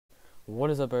What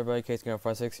is up, everybody?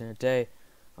 Case56 here. Today,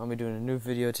 I'm gonna be doing a new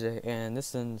video today, and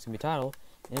this one's gonna be titled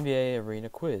NBA Arena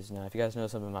Quiz. Now, if you guys know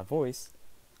something in my voice,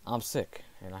 I'm sick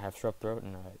and I have strep throat,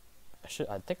 and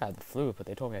I think I have the flu, but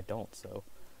they told me I don't, so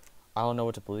I don't know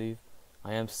what to believe.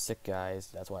 I am sick, guys.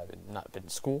 That's why I've not been to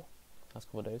school last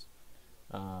couple of days.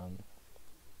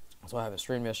 That's why I haven't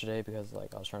streamed yesterday, because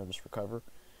I was trying to just recover.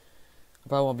 I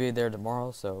probably won't be there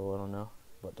tomorrow, so I don't know.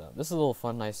 But this is a little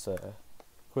fun, nice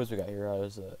quiz we got here. I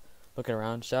was looking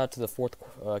around. Shout out to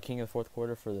the king of the fourth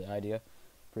quarter for the idea.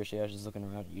 Appreciate it. I was just looking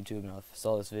around at YouTube and I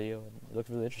saw this video and it looked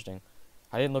really interesting.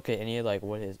 I didn't look at any of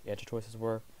what his answer choices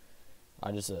were.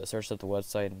 I just searched up the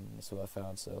website and that's what I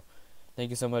found. So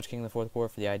thank you so much, King of the Fourth Quarter,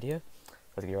 for the idea.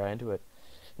 Let's get right into it.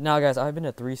 Now, guys, I've been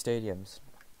to 3 stadiums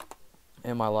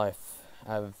in my life.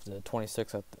 I have the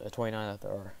 26th, 29th,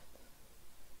 or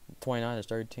 29 is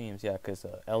 30 teams. Yeah, because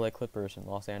LA Clippers and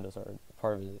Los Angeles are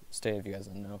part of the state, if you guys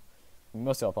didn't know.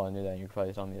 Most of y'all probably knew that, and you're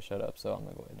probably telling me to shut up, so I'm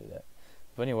going to go ahead and do that.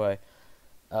 But anyway,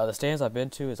 the stands I've been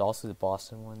to is also the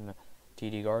Boston one,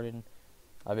 TD Garden.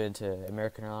 I've been to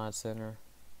American Airlines Center,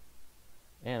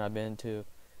 and I've been to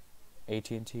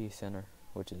AT&T Center,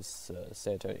 which is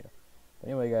San Antonio. But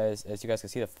anyway, guys, as you guys can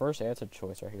see, the first answer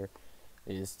choice right here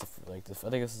is, I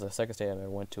think this is the second stadium I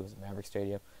went to, was Maverick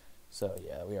Stadium. So,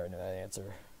 yeah, we already know that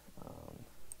answer.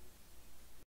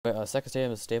 Second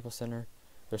stadium is Staples Center.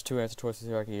 There's 2 answer choices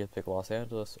here. I can either pick Los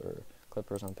Angeles or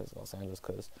Clippers. I'm picking Los Angeles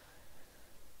because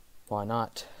why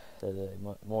not? They're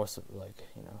the most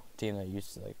team that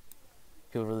used to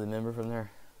people really remember from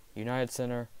there. United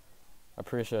Center. I'm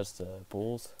pretty sure it's the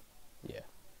Bulls. Yeah,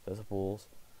 that's the Bulls.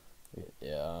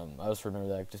 Yeah, I just remember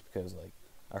that just because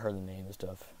I heard the name and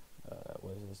stuff.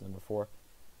 What is this, number 4?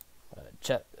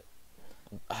 Chet.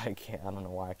 I don't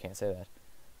know why I can't say that,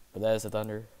 but that is the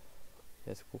Thunder.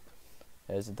 That's cool.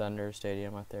 There's the Thunder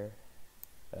Stadium out there.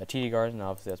 TD Garden,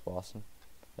 obviously that's Boston.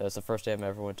 That's the first game I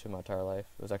ever went to in my entire life.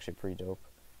 It was actually pretty dope.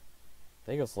 I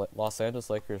think it was Los Angeles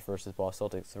Lakers versus Boston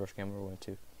Celtics, the first game I ever went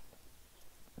to.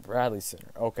 Bradley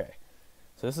Center. Okay,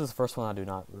 so this is the first one I do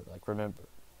not remember.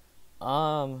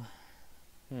 I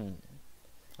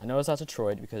know it's not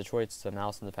Detroit because Detroit's the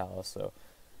Mouse in the Palace, so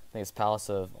I think it's Palace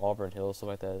of Auburn Hills, something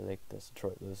like that. I think that's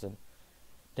Detroit lives in.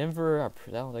 Denver, I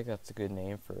don't think that's a good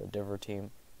name for a Denver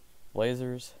team.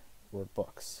 Blazers or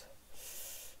Bucks?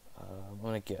 I'm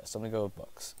gonna guess. I'm gonna go with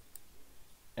Bucks,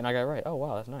 and I got it right. Oh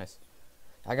wow, that's nice.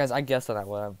 I guessed on that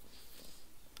one.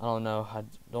 I don't know. I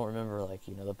don't remember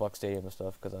the Bucks Stadium and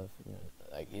stuff because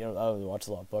I watch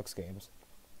a lot of Bucks games.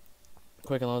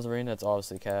 Quicken Loans Arena. That's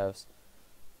obviously Cavs.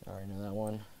 I already know that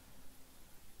one.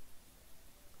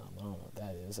 I don't know what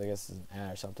that is. I guess it's an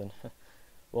ad or something.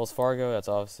 Wells Fargo. That's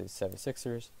obviously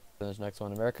 76ers. Then there's the next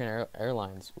one. American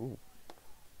Airlines. Ooh.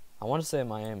 I want to say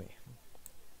Miami.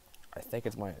 I think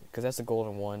it's Miami because that's the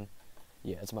golden one.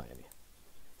 Yeah, it's Miami.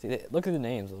 See, look at the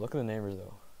names. Look at the neighbors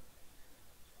though.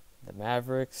 The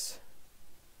Mavericks,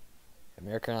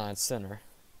 American Airlines Center,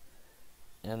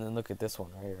 and then look at this one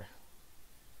right here.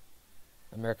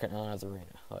 American Airlines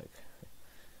Arena.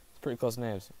 It's pretty close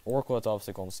names. Oracle. It's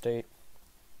obviously Golden State.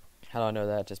 How do I know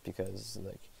that? Just because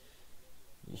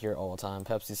you hear it all the time.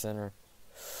 Pepsi Center.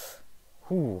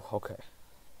 Ooh, okay.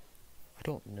 I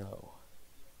don't know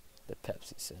the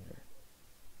Pepsi Center.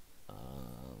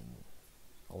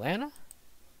 Atlanta?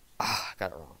 I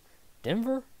got it wrong.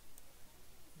 Denver?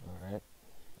 Alright.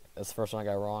 That's the first one I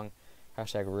got wrong.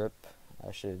 Hashtag RIP.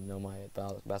 I should know my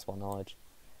basketball knowledge.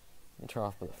 Let me turn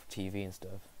off the TV and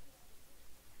stuff.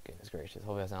 Goodness gracious.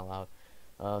 Hopefully that's not loud.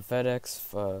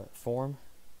 FedEx Forum.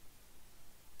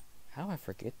 How do I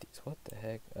forget these? What the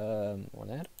heck?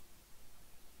 Orlando?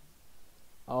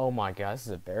 Oh my god, this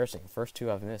is embarrassing. First 2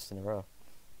 I've missed in a row.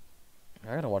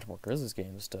 I gotta watch more Grizzlies games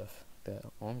and stuff. The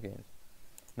home games.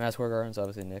 Madison Square Gardens,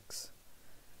 obviously Knicks.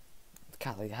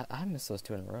 God, I missed those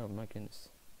 2 in a row. My goodness.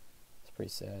 It's pretty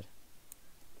sad.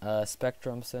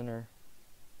 Spectrum Center.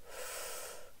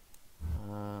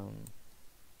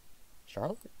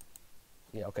 Charlotte?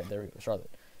 Yeah, okay, there we go.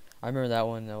 Charlotte. I remember that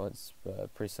one. That was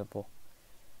pretty simple.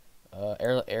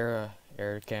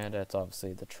 Air Canada, it's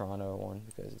obviously the Toronto one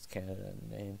because it's Canada in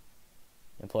the name.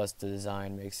 And plus the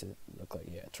design makes it look like,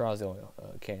 yeah, Toronto's the only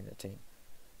Canada team.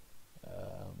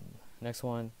 Next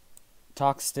one,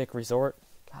 Talk Stick Resort.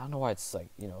 I don't know why it's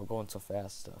going so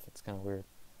fast stuff. It's kind of weird.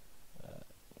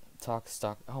 Talk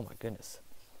Stock. Oh my goodness.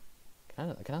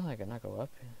 Can I not go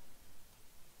up?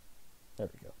 There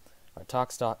we go. Alright,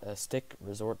 Talk Stick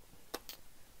Resort.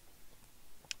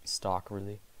 Stock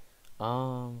really.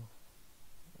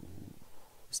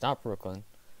 It's not Brooklyn.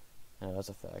 No, that's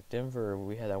a fact. Denver,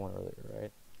 we had that one earlier,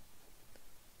 right?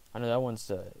 I know that one's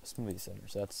the Smoothie Center,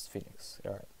 so that's Phoenix.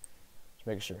 Alright. Just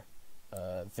making sure.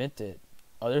 Vinted.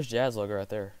 Oh, there's Jazz logo right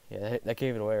there. Yeah, that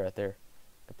gave it away right there.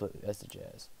 Completely. That's the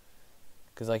Jazz.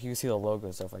 Cause like you can see the logo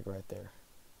and stuff like right there.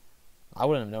 I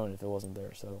wouldn't have known if it wasn't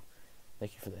there. So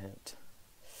thank you for the hint.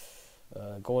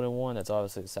 Golden One. That's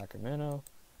obviously the Sacramento.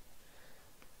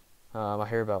 I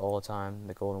hear about all the time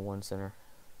the Golden One Center.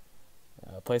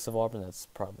 Place of Auburn. That's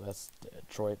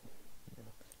Detroit.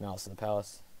 Malice in the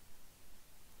Palace.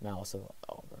 Malice of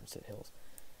Auburn City Hills.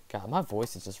 God, my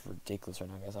voice is just ridiculous right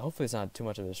now, guys. Hopefully it's not too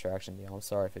much of a distraction to you. I'm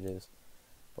sorry if it is.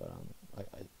 But, I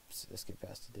skipped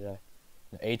past it, did I?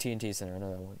 No, AT&T Center, I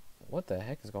know that one. What the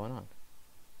heck is going on?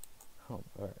 Oh,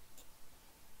 alright.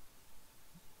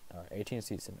 Alright, AT&T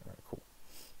Center, alright, cool.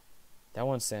 That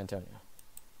one's San Antonio.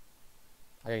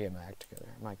 I gotta get my act together.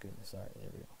 My goodness, alright, there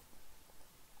we go.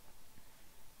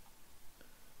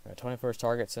 Alright, 21st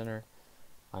Target Center.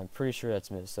 I'm pretty sure that's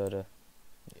Minnesota.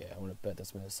 Yeah, I want to bet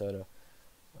that's Minnesota.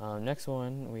 Next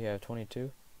one, we have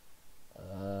 22.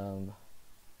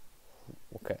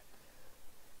 Okay.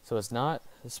 So it's not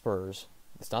the Spurs.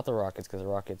 It's not the Rockets, because the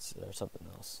Rockets are something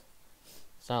else.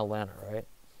 It's not Atlanta, right?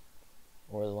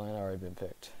 Or has Atlanta already been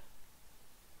picked?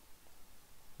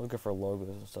 Looking for logos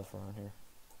and stuff around here.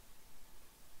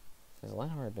 Has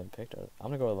Atlanta already been picked? I'm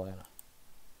going to go with Atlanta.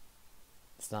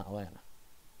 It's not Atlanta.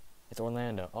 It's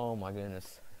Orlando. Oh my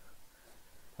goodness.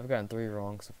 I've gotten 3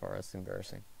 wrong so far. That's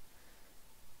embarrassing.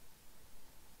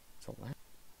 It's Atlanta.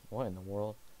 What in the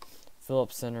world?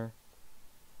 Phillips Center.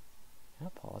 Can I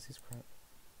pause these crap?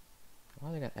 Why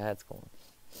do they got ads going?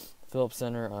 Phillips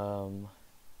Center. The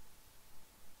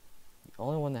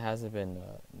only one that hasn't been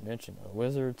mentioned are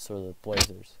Wizards or the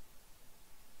Blazers.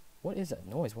 What is that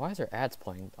noise? Why is there ads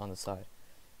playing on the side?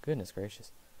 Goodness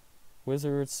gracious.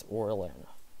 Wizards or Atlanta.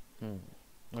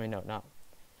 I mean, no, not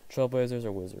Trailblazers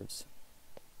or Wizards.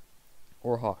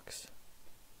 Or Hawks.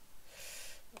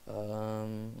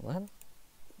 Atlanta?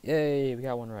 Yay, we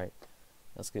got one right.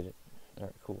 Let's get it.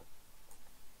 Alright, cool.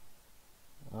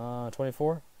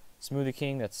 24. Smoothie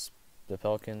King, that's the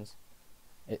Pelicans.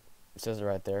 It says it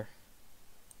right there.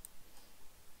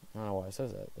 I don't know why it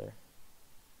says that there.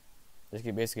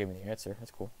 They basically gave me the answer.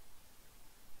 That's cool.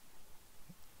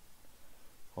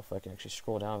 Hopefully I can actually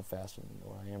scroll down faster than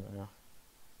what I am right now.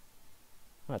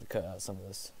 I'm going to have to cut out some of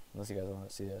this. Unless you guys want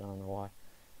to see it. I don't know why.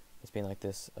 It's being like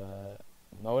this.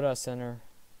 Moda Center.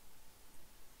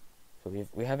 So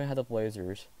we haven't had the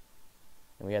Blazers.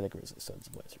 And we had the Grizzlies. So it's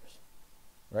Blazers.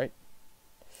 Right?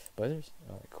 Blazers?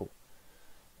 Alright, cool.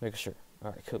 Make sure.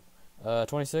 Alright, cool.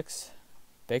 26.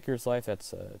 Baker's Life.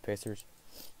 That's Pacers.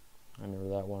 I remember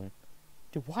that one.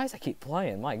 Dude, why does that keep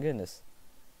playing? My goodness.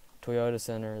 Toyota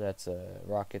Center. That's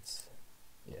Rockets.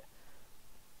 Yeah.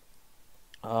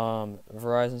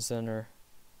 Verizon Center.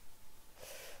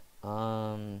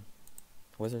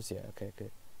 Wizards, yeah, okay, good.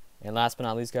 And last but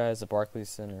not least, guys, the Barclays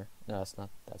Center. No, that's not.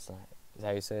 Is that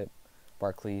how you say it?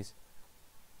 Barclays.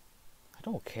 I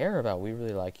don't care about We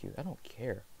Really Like You. I don't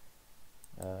care.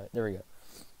 There we go.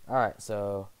 Alright,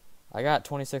 so I got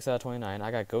 26 out of 29.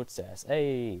 I got Goat's ass.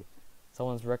 Hey!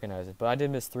 Someone's recognized it. But I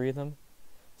did miss 3 of them.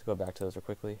 Let's go back to those real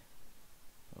quickly.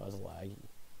 Oh, that was laggy.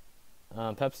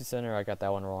 Pepsi Center, I got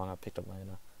that one wrong. I picked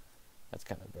Atlanta. That's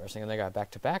kind of embarrassing. And they got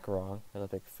back-to-back wrong. I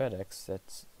picked FedEx. I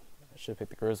should have picked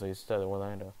the Grizzlies instead of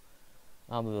Orlando.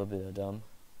 I'm a little bit dumb.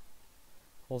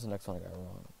 What was the next one I got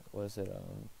wrong? Was it,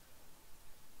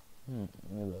 let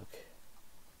me look.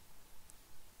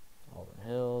 Auburn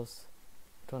Hills.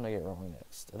 Which one did I get wrong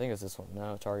next? I think it's this one.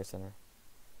 No, Target Center.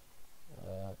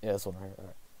 Yeah, this one right here.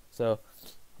 Alright. So,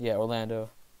 yeah, Orlando.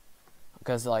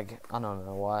 Because, like, I don't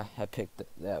know why I picked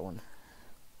that one.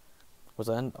 Was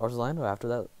Orlando after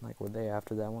that? Like, were they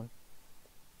after that one?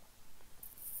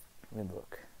 Let me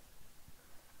look.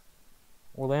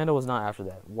 Orlando was not after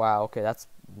that. Wow, okay, that's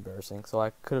embarrassing. So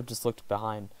I could have just looked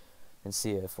behind and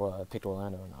see if I picked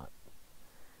Orlando or not.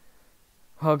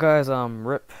 Well, guys,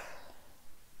 rip.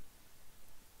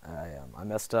 I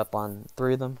messed up on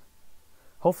 3 of them.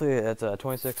 Hopefully it's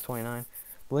 26, 29.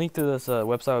 The link to this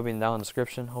website will be down in the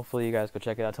description. Hopefully you guys go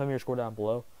check it out. Tell me your score down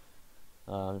below.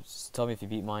 Just tell me if you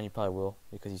beat mine. You probably will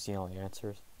because you've seen all the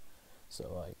answers.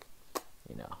 So, like,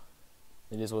 you know,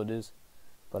 it is what it is.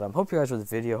 But hope you guys enjoyed the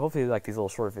video. Hopefully you like these little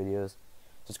short videos.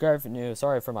 Subscribe if you're new.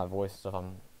 Sorry for my voice and stuff.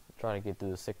 I'm trying to get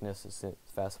through the sickness as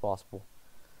fast as possible.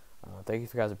 Thank you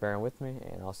for guys bearing with me,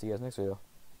 and I'll see you guys next video.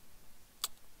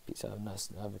 Peace out.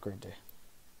 Have a great day.